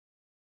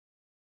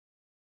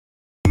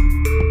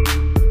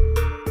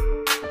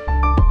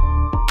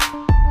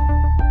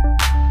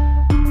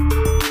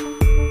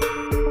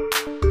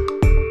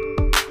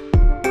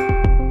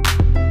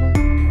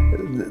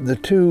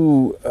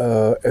two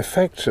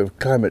effects of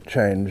climate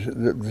change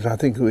that I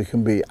think we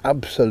can be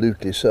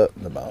absolutely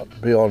certain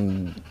about,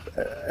 beyond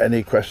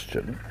any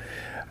question,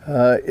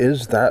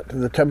 is that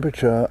the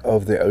temperature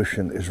of the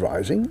ocean is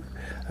rising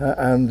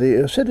and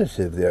the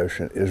acidity of the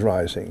ocean is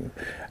rising.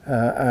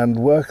 And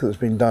work that's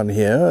been done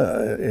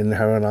here in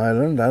Heron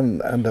Island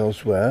and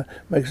elsewhere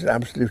makes it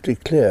absolutely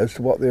clear as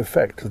to what the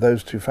effect of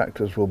those two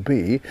factors will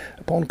be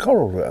upon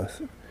coral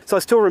growth. So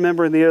I still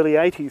remember in the early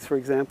 80s, for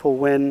example,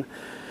 when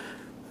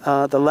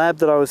the lab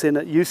that I was in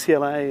at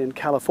UCLA in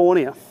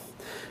California,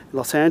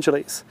 Los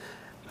Angeles,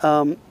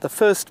 the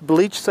first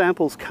bleach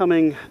samples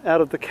coming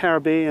out of the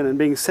Caribbean and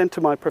being sent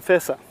to my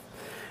professor,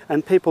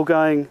 and people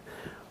going,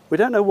 we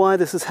don't know why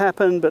this has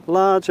happened, but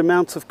large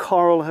amounts of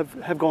coral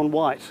have gone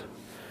white.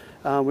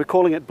 We're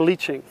calling it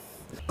bleaching.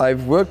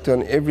 I've worked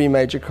on every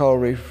major coral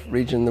reef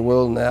region in the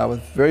world now,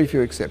 with very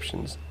few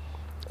exceptions.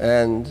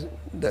 And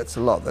that's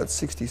a lot. That's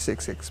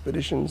 66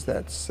 expeditions,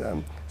 that's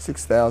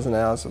 6,000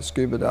 hours of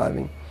scuba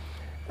diving,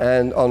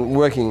 and on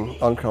working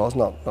on corals,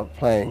 not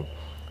playing.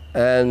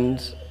 And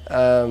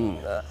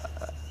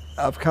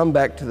I've come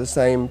back to the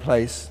same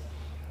place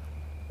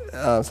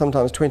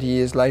sometimes 20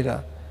 years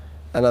later,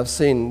 and I've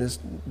seen this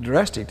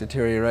drastic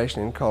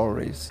deterioration in coral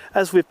reefs.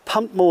 As we've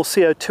pumped more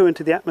CO2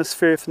 into the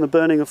atmosphere from the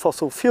burning of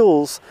fossil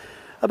fuels,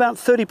 about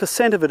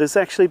 30% of it has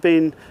actually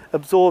been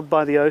absorbed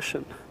by the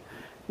ocean.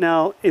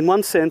 Now, in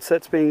one sense,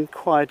 that's been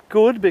quite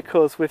good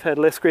because we've had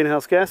less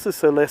greenhouse gases,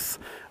 so less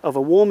of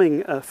a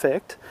warming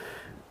effect.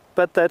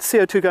 But that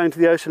CO2 going to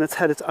the ocean, it's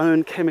had its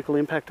own chemical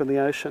impact on the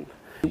ocean.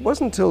 It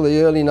wasn't until the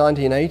early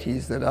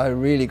 1980s that I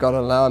really got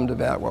alarmed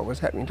about what was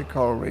happening to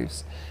coral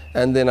reefs,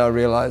 and then I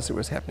realized it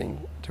was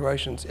happening to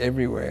oceans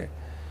everywhere.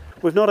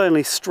 We've not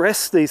only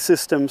stressed these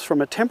systems from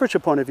a temperature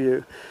point of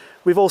view,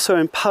 we've also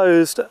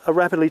imposed a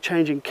rapidly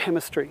changing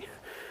chemistry.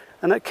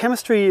 And that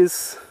chemistry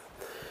is,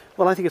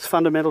 well, I think it's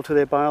fundamental to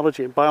their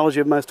biology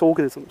of most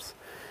organisms.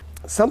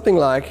 Something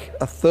like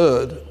a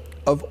third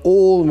of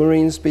all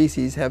marine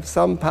species have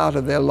some part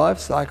of their life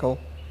cycle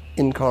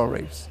in coral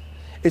reefs.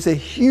 It's a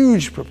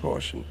huge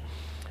proportion.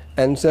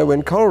 And so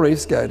when coral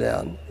reefs go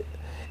down,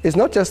 it's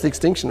not just the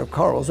extinction of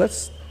corals,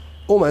 that's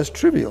almost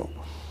trivial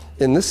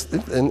in this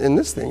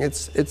thing.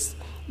 It's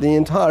the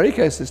entire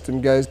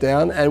ecosystem goes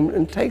down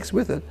and takes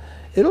with it,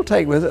 it'll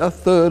take with it a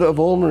third of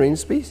all marine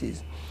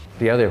species.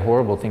 The other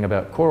horrible thing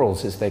about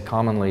corals is they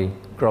commonly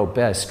grow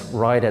best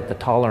right at the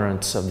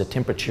tolerance of the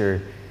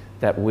temperature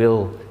that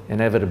will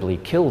inevitably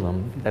kill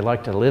them. They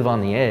like to live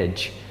on the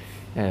edge,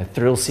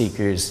 thrill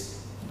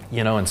seekers,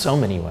 you know, in so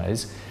many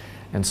ways.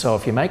 And so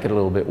if you make it a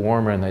little bit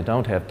warmer and they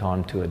don't have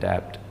time to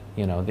adapt,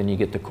 you know, then you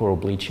get the coral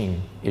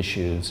bleaching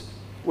issues.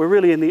 We're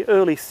really in the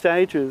early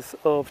stages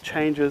of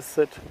changes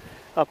that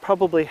are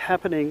probably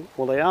happening,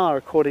 well, they are,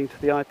 according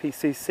to the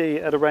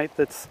IPCC, at a rate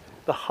that's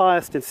the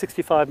highest in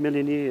 65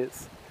 million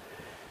years.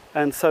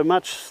 And so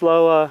much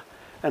slower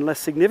and less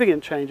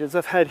significant changes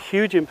have had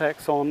huge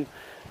impacts on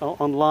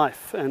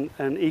life and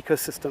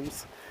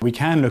ecosystems. We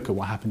can look at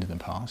what happened in the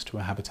past,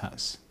 where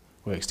habitats,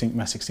 where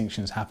mass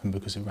extinctions happen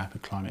because of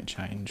rapid climate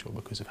change or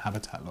because of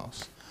habitat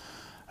loss.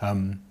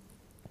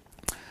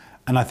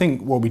 And I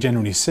think what we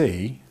generally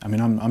see, I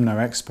mean, I'm no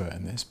expert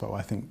in this, but what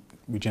I think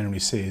we generally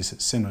see is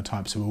that similar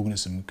types of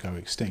organisms go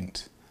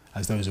extinct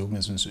as those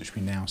organisms which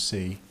we now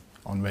see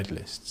on red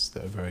lists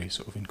that are very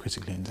sort of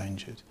critically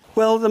endangered.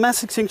 Well, the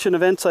mass extinction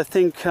events, I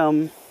think,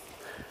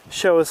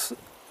 show us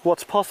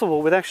what's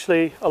possible with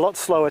actually a lot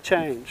slower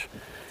change,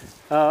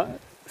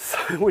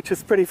 which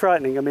is pretty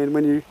frightening. I mean,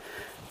 when you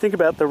think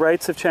about the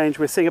rates of change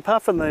we're seeing,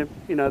 apart from the,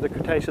 the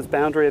Cretaceous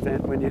boundary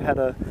event when you had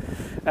an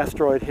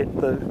asteroid hit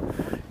the,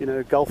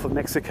 Gulf of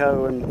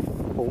Mexico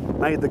or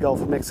made the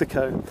Gulf of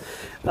Mexico,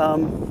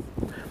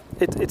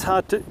 it's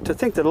hard to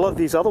think that a lot of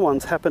these other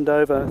ones happened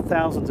over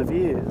thousands of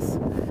years,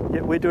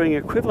 yet we're doing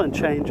equivalent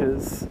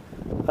changes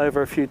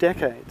over a few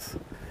decades.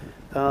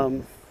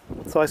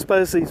 So I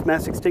suppose these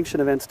mass extinction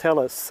events tell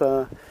us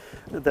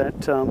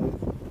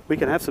that we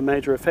can have some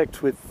major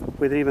effects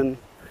with even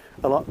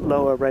a lot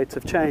lower rates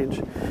of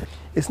change.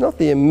 It's not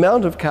the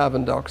amount of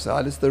carbon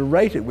dioxide, it's the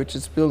rate at which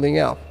it's building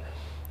up.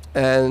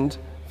 And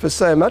for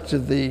so much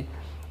of the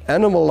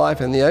animal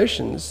life in the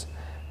oceans,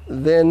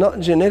 they're not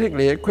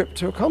genetically equipped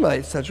to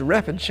accommodate such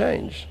rapid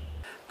change.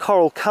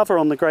 Coral cover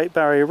on the Great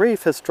Barrier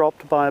Reef has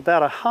dropped by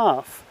about a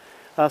half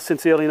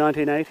since the early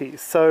 1980s.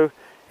 So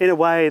in a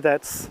way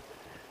it's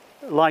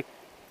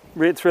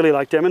really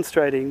like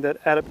demonstrating that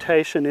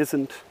adaptation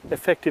isn't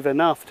effective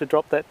enough to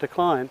drop that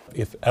decline.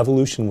 If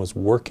evolution was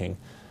working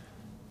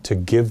to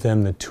give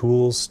them the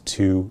tools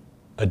to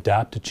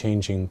adapt to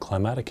changing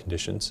climatic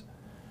conditions,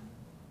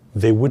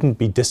 they wouldn't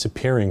be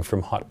disappearing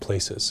from hot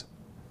places,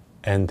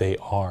 and they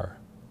are.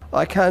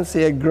 I can't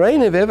see a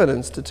grain of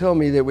evidence to tell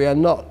me that we are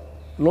not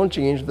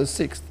launching into the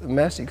sixth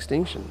mass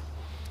extinction.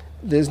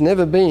 There's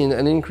never been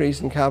an increase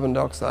in carbon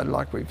dioxide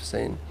like we've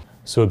seen.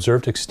 So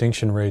observed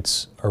extinction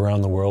rates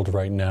around the world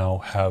right now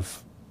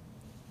have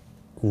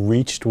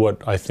reached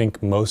what I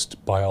think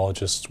most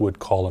biologists would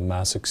call a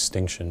mass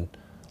extinction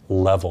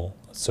level.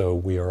 So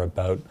we are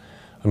about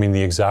I mean,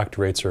 the exact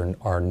rates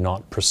are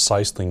not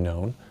precisely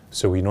known,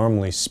 so we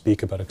normally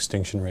speak about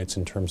extinction rates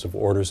in terms of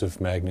orders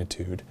of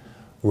magnitude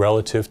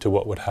relative to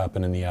what would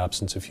happen in the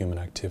absence of human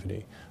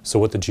activity. So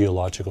what the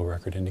geological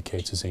record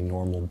indicates is a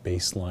normal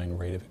baseline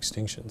rate of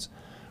extinctions.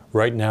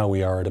 Right now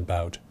we are at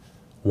about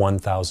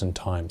 1,000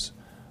 times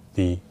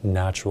the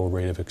natural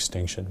rate of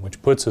extinction,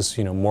 which puts us,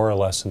 more or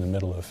less in the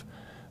middle of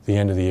the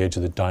end of the age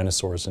of the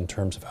dinosaurs in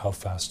terms of how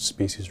fast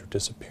species are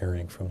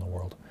disappearing from the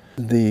world.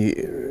 The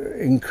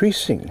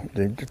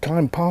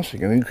time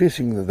passing and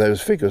increasing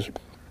those figures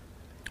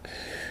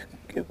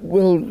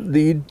will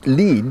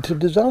lead to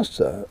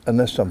disaster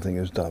unless something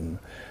is done.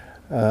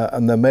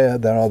 And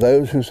there are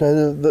those who say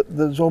that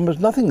there's almost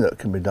nothing that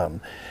can be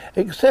done,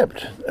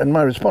 except, and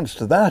my response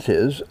to that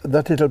is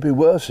that it'll be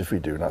worse if we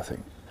do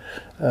nothing.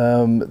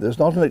 There's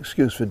not an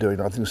excuse for doing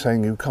nothing,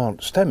 saying you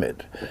can't stem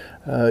it.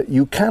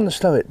 You can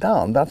slow it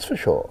down, that's for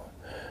sure.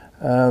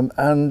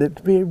 And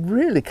it'd be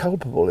really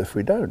culpable if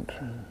we don't.